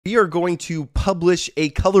We are going to publish a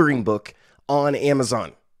coloring book on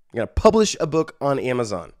Amazon. You're going to publish a book on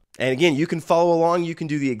Amazon. And again, you can follow along. You can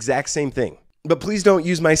do the exact same thing. But please don't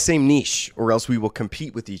use my same niche or else we will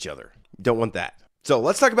compete with each other. Don't want that. So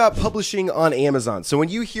let's talk about publishing on Amazon. So when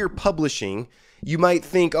you hear publishing, you might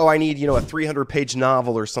think, oh, I need, a 300-page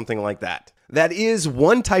novel or something like that. That is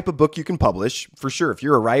one type of book you can publish for sure. If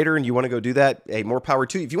you're a writer and you want to go do that, hey, more power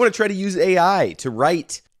to you. If you want to try to use AI to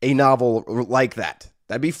write a novel like that,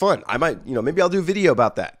 that'd be fun. I might, maybe I'll do a video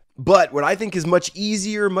about that. But what I think is much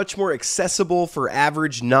easier, much more accessible for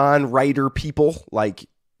average non-writer people like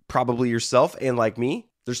probably yourself and like me,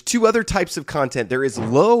 there's two other types of content. There is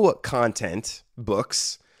low content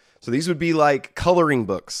books. So these would be like coloring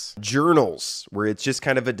books, journals, where it's just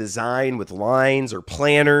kind of a design with lines, or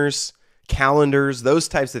planners, calendars, those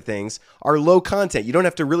types of things are low content. You don't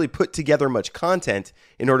have to really put together much content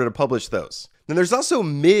in order to publish those. Then there's also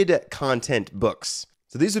mid-content books.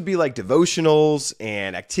 So these would be like devotionals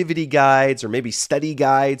and activity guides or maybe study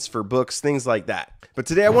guides for books, things like that. But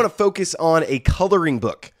today I want to focus on a coloring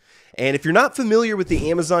book. And if you're not familiar with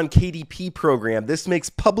the Amazon KDP program, this makes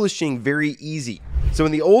publishing very easy. So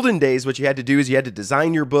in the olden days, what you had to do is you had to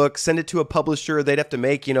design your book, send it to a publisher. They'd have to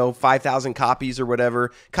make, 5,000 copies or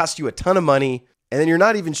whatever, cost you a ton of money. And then you're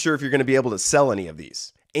not even sure if you're going to be able to sell any of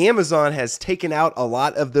these. Amazon has taken out a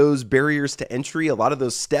lot of those barriers to entry, a lot of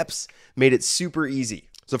those steps, made it super easy.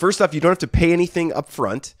 So first off, you don't have to pay anything up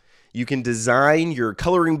front. You can design your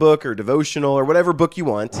coloring book or devotional or whatever book you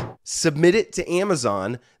want, submit it to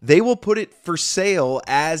Amazon. They will put it for sale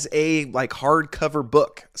as a hardcover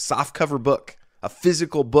book, softcover book, a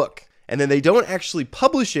physical book. And then they don't actually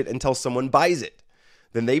publish it until someone buys it.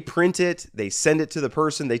 Then they print it, they send it to the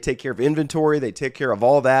person, they take care of inventory, they take care of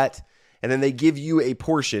all that. And then they give you a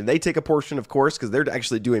portion. They take a portion, of course, because they're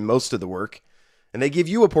actually doing most of the work. And they give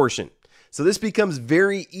you a portion. So this becomes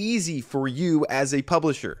very easy for you as a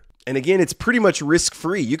publisher. And again, it's pretty much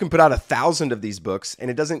risk-free. You can put out 1,000 of these books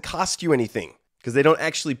and it doesn't cost you anything because they don't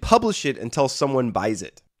actually publish it until someone buys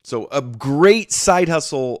it. So a great side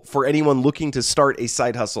hustle for anyone looking to start a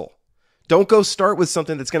side hustle. Don't go start with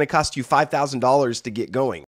something that's going to cost you $5,000 to get going.